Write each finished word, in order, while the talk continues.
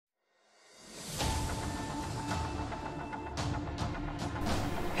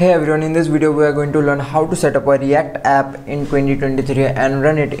Hey everyone, in this video we are going to learn how to set up a React app in 2023 and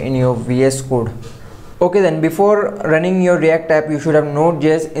run it in your VS Code. Okay, then before running your React app you should have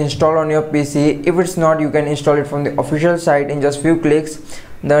Node.js installed on your PC. If it's not, you can install it from the official site in just few clicks.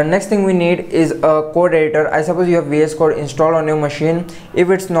 The next thing we need is a code editor. I suppose you have VS Code installed on your machine. If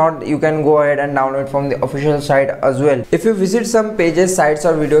it's not, you can go ahead and download from the official site as well. If you visit some pages, sites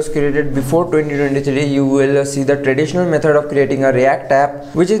or videos created before 2023, you will see the traditional method of creating a React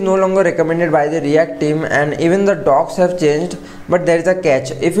app, which is no longer recommended by the React team, and even the docs have changed. But there is a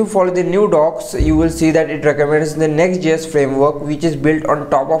catch. If you follow the new docs, you will see that it recommends the Next.js framework, which is built on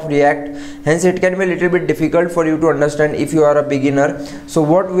top of React. Hence it can be a little bit difficult for you to understand if you are a beginner. So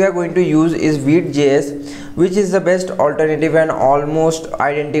what we are going to use is React.js, which is the best alternative and almost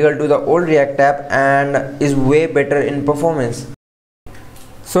identical to the old React app and is way better in performance.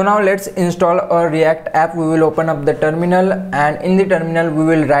 So now let's install a React app. We will open up the terminal, and in the terminal we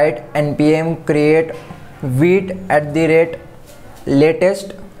will write npm create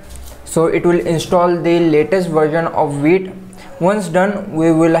latest. So it will install the latest version of Vite. Once done,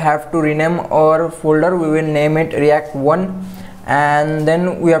 we will have to rename our folder. We will name it React 1, and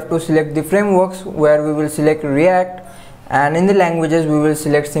then we have to select the frameworks, where we will select React, and in the languages we will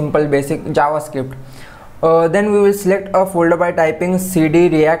select simple basic JavaScript. Then we will select a folder by typing cd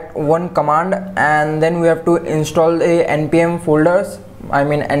react 1 command, and then we have to install the npm folders,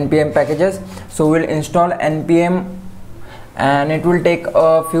 npm packages. So we'll install npm and it will take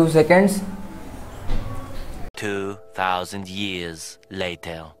a few seconds. 2000 years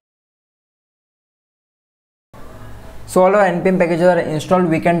later. So all our npm packages are installed.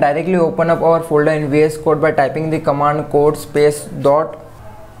 We can directly open up our folder in VS Code by typing the command code space dot.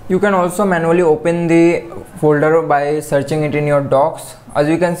 You can also manually open the folder by searching it in your docs. As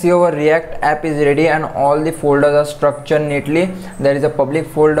you can see, our React app is ready and all the folders are structured neatly. There is a public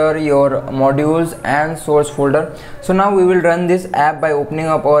folder, your modules and source folder. So now we will run this app by opening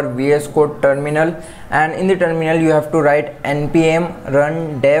up our VS Code terminal, and in the terminal you have to write npm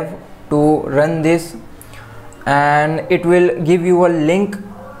run dev to run this, and it will give you a link,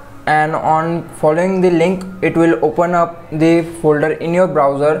 and on following the link it will open up the folder in your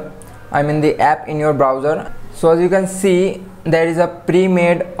browser, the app in your browser. So as you can see, there is a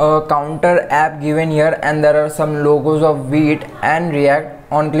pre-made counter app given here, and there are some logos of Vite and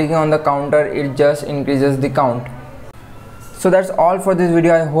React. On clicking on the counter, it just increases the count. So that's all for this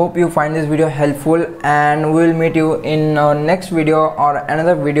video. I hope you find this video helpful, and we will meet you in our next video or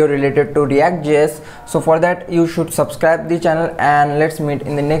another video related to React.js. So for that you should subscribe the channel, and let's meet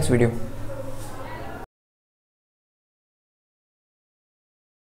in the next video.